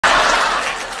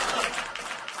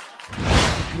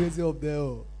crazy up there.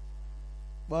 Oh.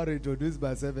 But I introduce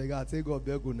myself again. I take up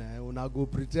there and I go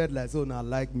pretend like so now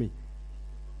like me.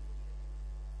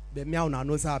 But me I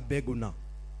know say I beg una.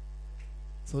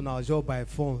 So now just by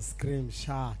phone scream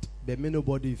shout. But me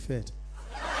nobody fed.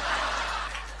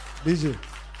 DJ,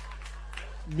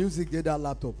 music get that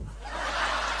laptop.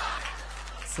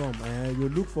 Some you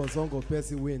look for song of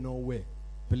person way nowhere.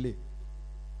 Play.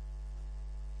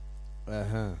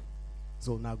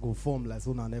 So now go form like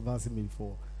so now never see me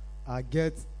before. I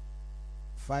get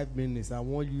 5 minutes. I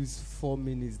won't use 4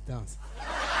 minutes dance.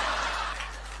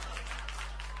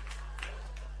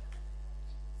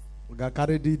 We got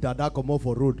carry the dada come off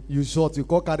for road. You short, you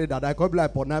can't carry dada. I can't be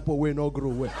like pineapple way no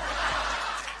grow away.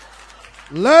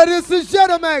 Ladies and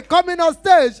gentlemen, coming on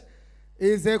stage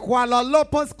is a Kuala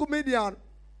Lumpur comedian.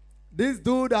 This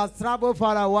dude has traveled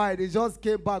far and wide. He just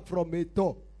came back from a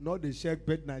tour. Not the Sheikh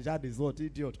Bet Niger, this what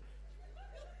idiot.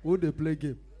 Who they play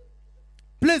game?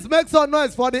 Please make some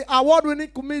noise for the award-winning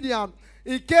comedian.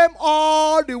 He came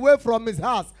all the way from his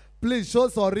house. Please show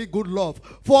some real good love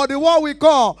for the one we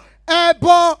call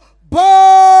Eboh.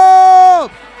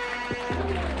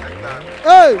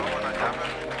 Hey!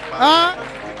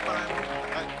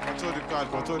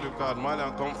 Control the card.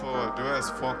 Malian, come forward. The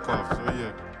rest fuck off. So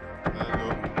yeah.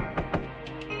 Hello.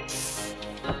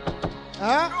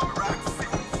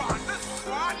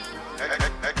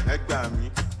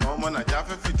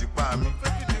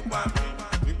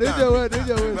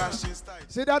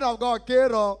 She don't have got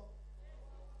Kero.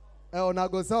 Ona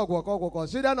go say ogwoko.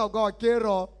 She don't have got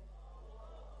Kero.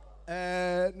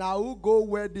 Now who go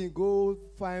wedding, go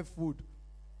find food.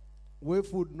 Where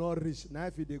food not rich. Now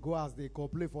if they go as they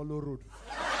complain follow road.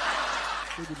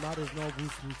 So the marriage not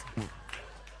good sweet.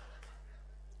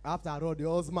 After all, the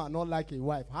husband not like a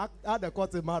wife. How they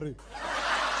cut a marriage?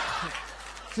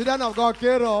 She don't have got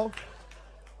Kero.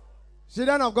 She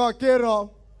don't have got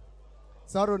Kero.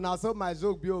 Sorry, now so my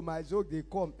joke, my joke, they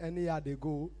come anyhow they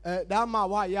go. That man,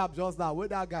 why you have just now? Where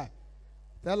that guy?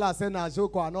 Tell us, say na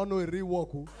joke, I don't know a real work.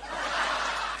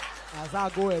 As I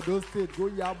go at those states, go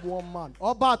yab one man.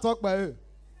 Oba talk by her.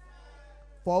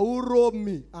 For who rob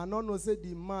me? I don't know, say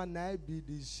the man I be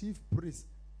the chief priest.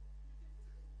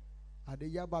 And the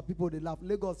yaba people they laugh.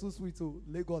 Lagos too sweet too.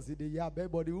 Lagos they yab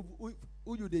everybody. Who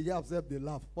you they yab self they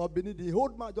laugh. But beneath the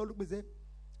old man just look me say,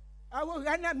 I will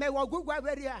run me wa good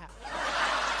area.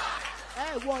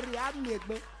 Hey, worry, I'm me.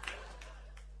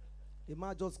 The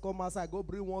man just come outside, go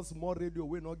bring one small radio,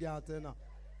 we not get antenna.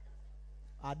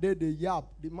 I did the yap.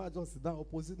 The man just sit down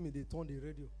opposite me, they turn the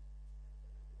radio.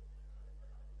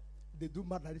 They do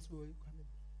mad like this way.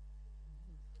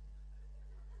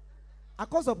 I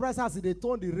can't surprise as they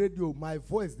turn the radio, my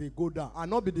voice they go down. I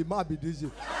not be the man, be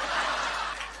DJ.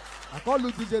 I can't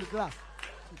look DJ class.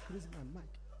 Crazy man, Mike.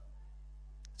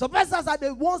 Surprise as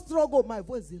they won't struggle, my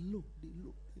voice they low.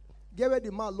 Get where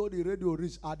the man load the radio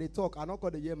reach, they talk. I not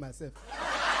call the hear myself.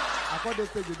 I call the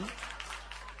stage.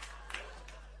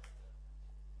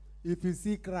 If you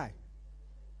see cry,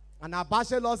 and I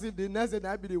bash lost if the next day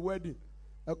I be the wedding,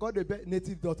 I call the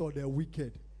native daughter the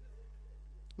wicked.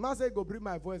 Man say go bring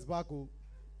my voice back home.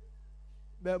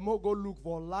 But more go look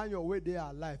for online your way they are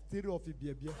alive. Theory of it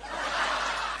baby.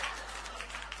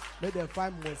 Let them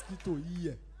find mosquito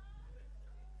ear.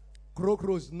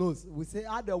 Cockroach nose. We say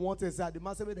I don't want to say the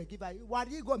man say me they give her. Why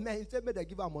you go man? He say me they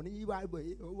give her money. You are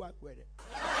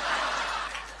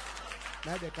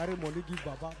now they carry money give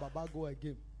Baba. Baba go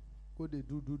again. Go they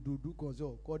do cause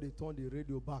you. Cause they turn the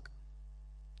radio back.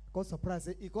 Cause surprise.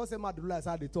 It cause them madula as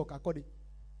how they talk. I call it.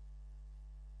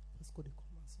 Let's call the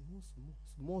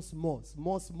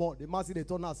small. The man see they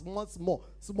turn as small.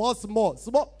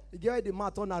 You get the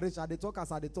man turn and rich and they talk as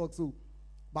how they talk too.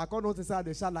 But I can't notice how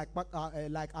they shout like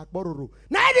Akbororo.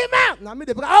 Now the man! Now me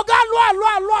they pray, oh God,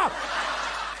 Lord.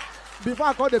 Before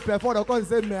I call the performer, I call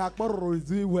say me Akbororo is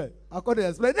doing well. I call the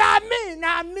explain,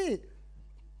 not me.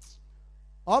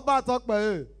 How about talk by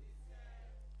you?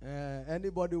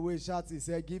 Anybody will shout, he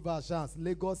say, give her a chance.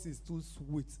 Lagos is too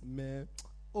sweet, man.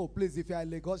 Oh, please, if you are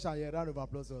Lagos, you round of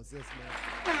applause for yourself,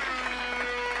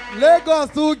 man. Lagos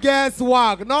too get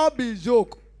swag, not be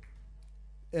joke.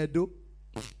 Edo.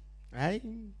 Right?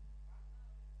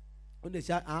 When they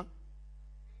shout,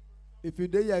 if you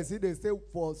there, you see they stay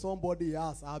for somebody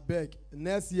else, I beg.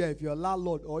 Next year, if your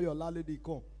landlord or your landlady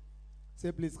come,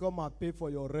 say, please come and pay for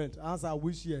your rent. Answer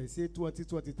which year? Say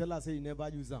 2020. Tell us say you never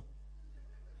use them.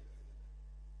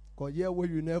 Because year where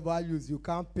you never use, you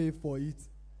can't pay for it.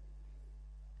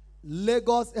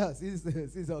 Lagos, yes, this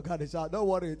is okay, shout. Don't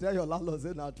worry, tell your landlord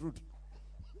say the truth.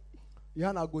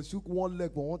 Yeah, I go shook one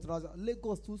leg for 1,000.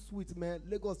 Lagos too sweet, man.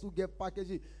 Lagos too get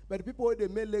packaging. But the people where they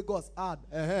make Lagos hard.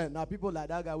 Now people like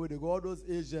that guy where they go all those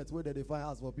agents where they find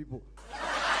house for people.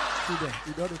 See them.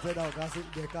 You don't tell that guy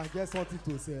they can get something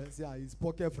to say. See, it's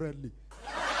pocket friendly.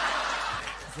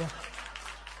 So,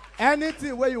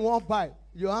 anything where you want buy,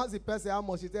 you ask the person how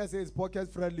much. She tells you it's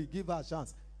pocket friendly. Give her a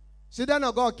chance. She then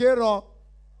go care. Oh,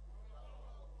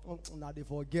 now they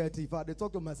forget. If they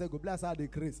talk to myself, go bless her the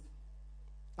Chris.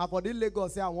 And for the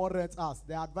Lagos, say I want rent house.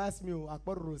 They advise me, I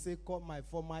say, come my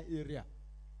former area,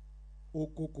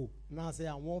 Okoko. Now say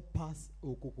I want pass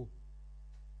Okoko.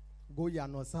 Go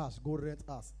Yanos house, go rent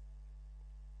house.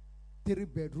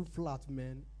 3-bedroom flat,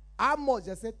 man. How much?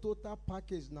 They say total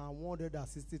package now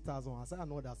 160,000. I say I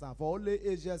know understand. For only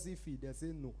agency fee, they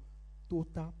say no.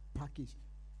 Total package.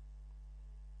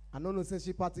 I don't know say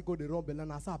she party go the run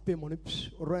belong. I say I pay money,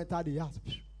 rent out the house.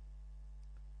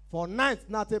 For night,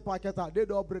 not take packet out. They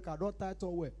don't break. I don't tight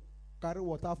away. Carry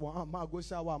water for ma go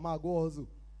shower, ma go hustle.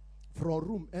 From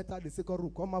room, enter the second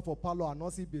room. Come out for parlor and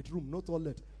not see bedroom, no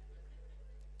toilet.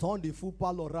 Turn the full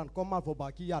parlor around. Come out for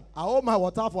backyard. I hold my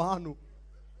water for hand.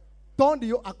 Turn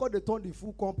the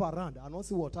full compound around. I not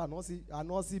see water. I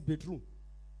not see bedroom.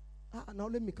 Now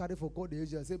let me carry for call the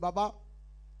agent. Say, Baba.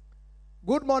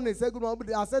 Good morning. Say good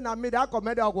morning. I said, I made that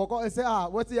comment. I say,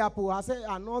 what's the apple? I say,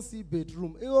 I not see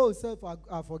bedroom. Oh, self,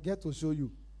 I forget to show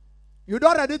you. You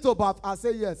don't ready to bath? I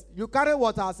say yes. You carry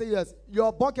water? I say yes.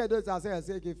 Your bucket is? I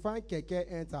say, okay, fine, keke,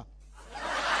 enter.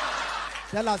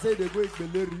 Tell I say they go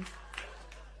Beleri.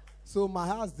 So my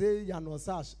house they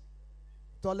Yanosash.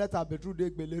 Toilet and bedroom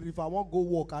they Beleri. If I want go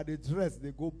walk, I they dress,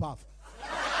 they go bath.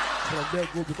 From there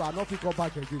go because I not fit come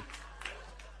back again.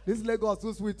 This Lagos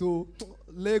too sweet oh.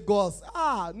 Lagos.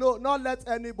 No, not let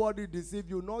anybody deceive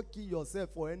you. Not kill yourself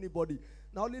for anybody.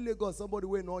 Now only Lagos, somebody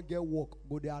will not get work.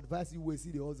 But they advise you, will see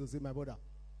they also say, my brother,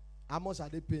 how much are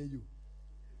they paying you?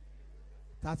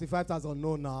 35,000.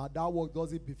 No, nah. That work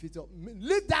doesn't befit you.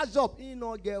 Leave that job. He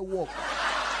not get work.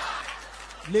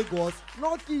 Lagos,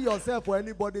 not kill yourself for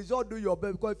anybody. Just do your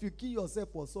best. Because if you kill yourself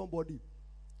for somebody,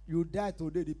 you die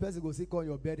today. The person go sick on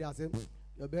your burial and say,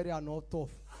 your burial not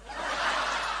tough.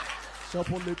 Shop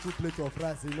only 2 plates of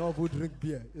rice. You know who drink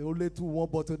beer. Only 1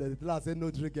 bottle. The last say no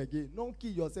drink again. Don't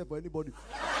kill yourself for anybody.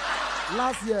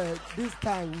 Last year, this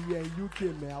time we were in UK,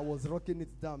 man. I was rocking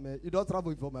it down, man. You don't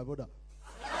travel for my brother.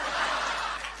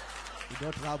 You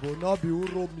don't travel. Not be who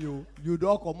roam you. You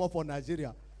don't come up for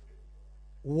Nigeria.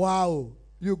 Wow.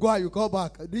 You go and you come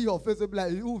back. Then your face will be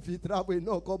like, you if you travel, you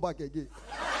no come back again.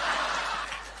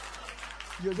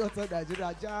 You just tell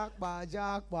Nigeria,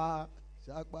 Jackpa.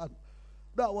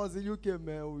 That was the UK,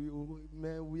 man.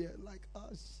 We are like,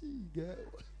 girl.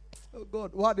 Oh,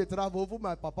 God. Why they travel? For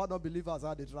my papa don't believe us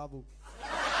how they travel.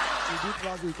 We do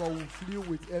travel because we flew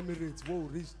with Emirates. We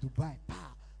reach Dubai.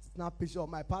 Snap picture of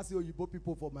my passing Oyibo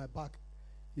people for my back.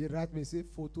 He write me, say,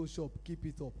 Photoshop, keep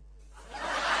it up.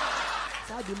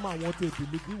 So the man wanted to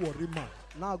believe, he worry man.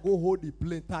 Now go hold the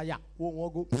plane tire.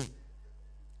 Won't go.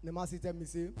 The man tell me,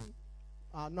 say,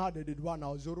 now they did one,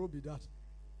 now Zoro be that.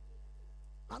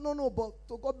 I don't know, but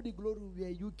to God be the glory, we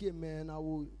are UK, man. I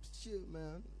will chill,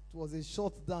 man. It was a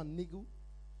short down, nigga.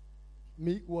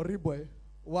 Me, worry boy.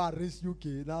 Why reach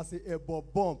UK? Now say Eboh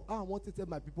bomb. I want to tell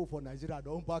my people for Nigeria,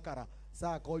 don't Mbakara. So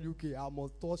I call UK. I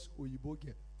must touch Oyibo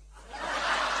girl.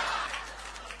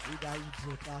 That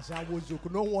idiot. I shall was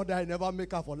joke. No wonder I never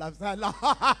make her for lifestyle.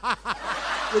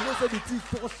 You don't say the teeth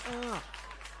touch.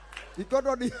 He got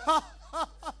on the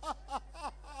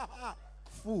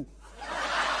fool.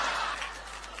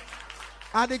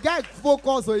 And the guy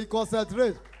focus so he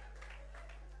concentrate.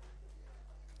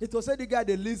 It was say the guy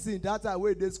they listen that time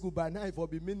where they school by now for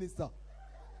be minister.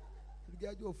 The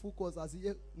guy just focus as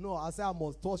he no, I say I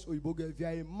must touch Oyibo girl. If you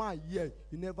are a man here,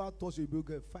 you never touch Oyibo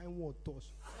girl. Find one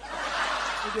touch.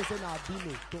 He just say na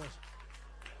Bino touch.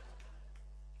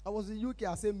 I was in UK.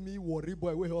 I say me worry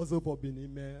boy. We also for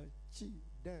Benin man. Gee,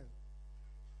 damn.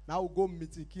 Now we go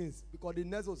meeting Kings because the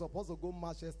next was supposed to go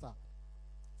Manchester.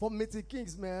 For meeting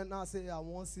Kings, man, I say I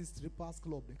want to see strippers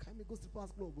club. They can't go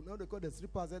strippers club. Now they call the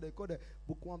strippers. They call the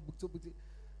book 1, book 2, book 3.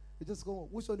 They just come.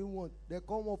 Which one do you want? They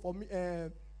come up for me.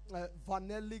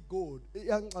 Vanilla Gold.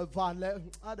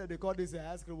 How do they call this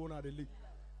ice cream one at the league?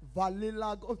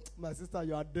 Vanilla Gold. My sister,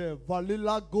 you are there.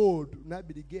 Vanilla Gold. That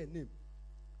be the girl name.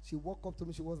 She walked up to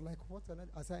me. She was like, "What?"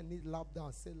 I said, "I need lap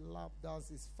dance." I said, "Lap dance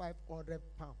is 500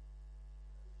 pounds."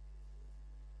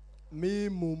 Me,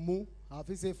 Mumu, I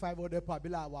feel say 500 per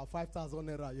bill, about 5,000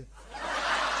 naira. Yeah.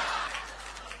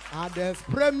 And there's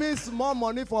premise more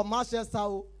money for Manchester.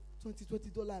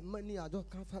 $20 money. I just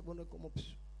can't 500 come up.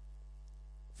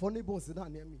 Funny boss sit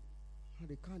down near me. And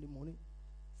they count the money.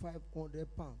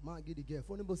 500 pounds. Man, get the girl.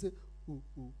 Funny bone say,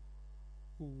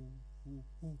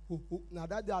 Now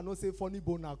that day I know say funny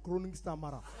bone na chronic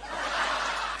stammerer.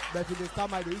 But if they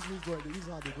stammer, they use voice, they use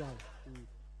how they do.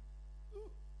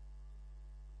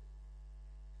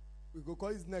 We go call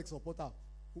his next supporter.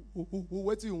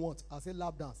 What do you want? I say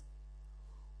lap dance.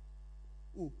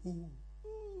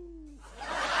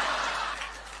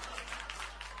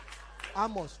 How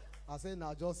much? I say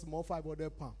now just small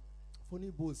 500 pounds.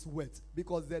 Funny bone sweat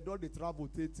because they don't they travel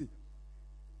 30.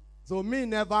 So me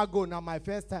never go now my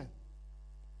first time.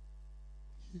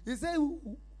 He say,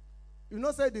 you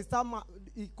know say this time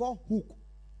he call hook.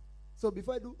 So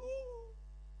before I do,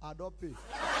 I don't pay.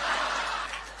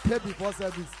 Pay before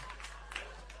service.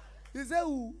 He say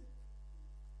who?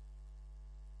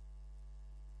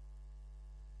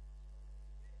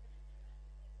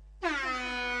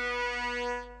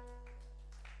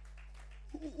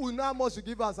 Who know how much you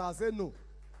give us? I say no.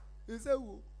 He say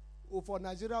who? For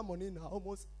Nigeria money now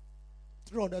almost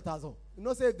 300,000. You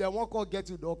know say if they won't call get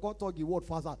you, they'll call talk the word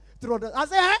faster. 300. I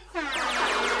say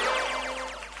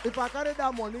if I carry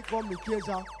that money come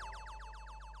Mikesha,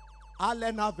 I'll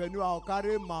learn avenue. I'll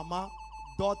carry mama,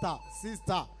 daughter,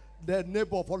 sister, the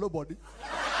neighbor, follow body.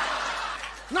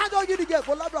 Now don't get the girl,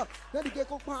 collaborate. Then the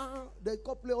girl come, they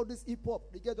come play all this hip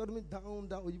hop. The girl don't me down.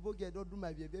 You both get don't do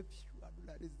my baby. I do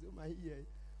like this, do my ear.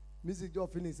 Music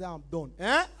just finish. Say I'm done.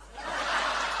 Eh?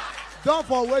 Done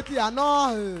for waiting. I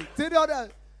know. Tell the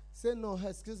other. Say no.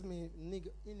 Excuse me,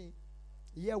 nigga.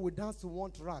 Yeah, we dance to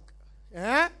one track.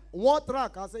 Eh? One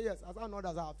track. I say yes. As I know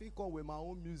that I feel come with my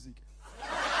own music.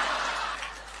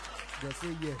 They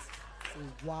say yes. Say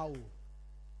wow.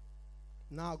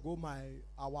 Now go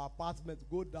our apartment,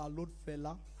 go download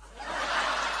Fela.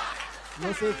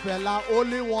 No say Fela,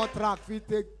 only one track, fit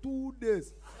take 2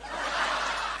 days.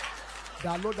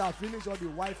 Download that, finish all the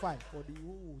Wi-Fi for the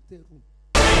hotel room.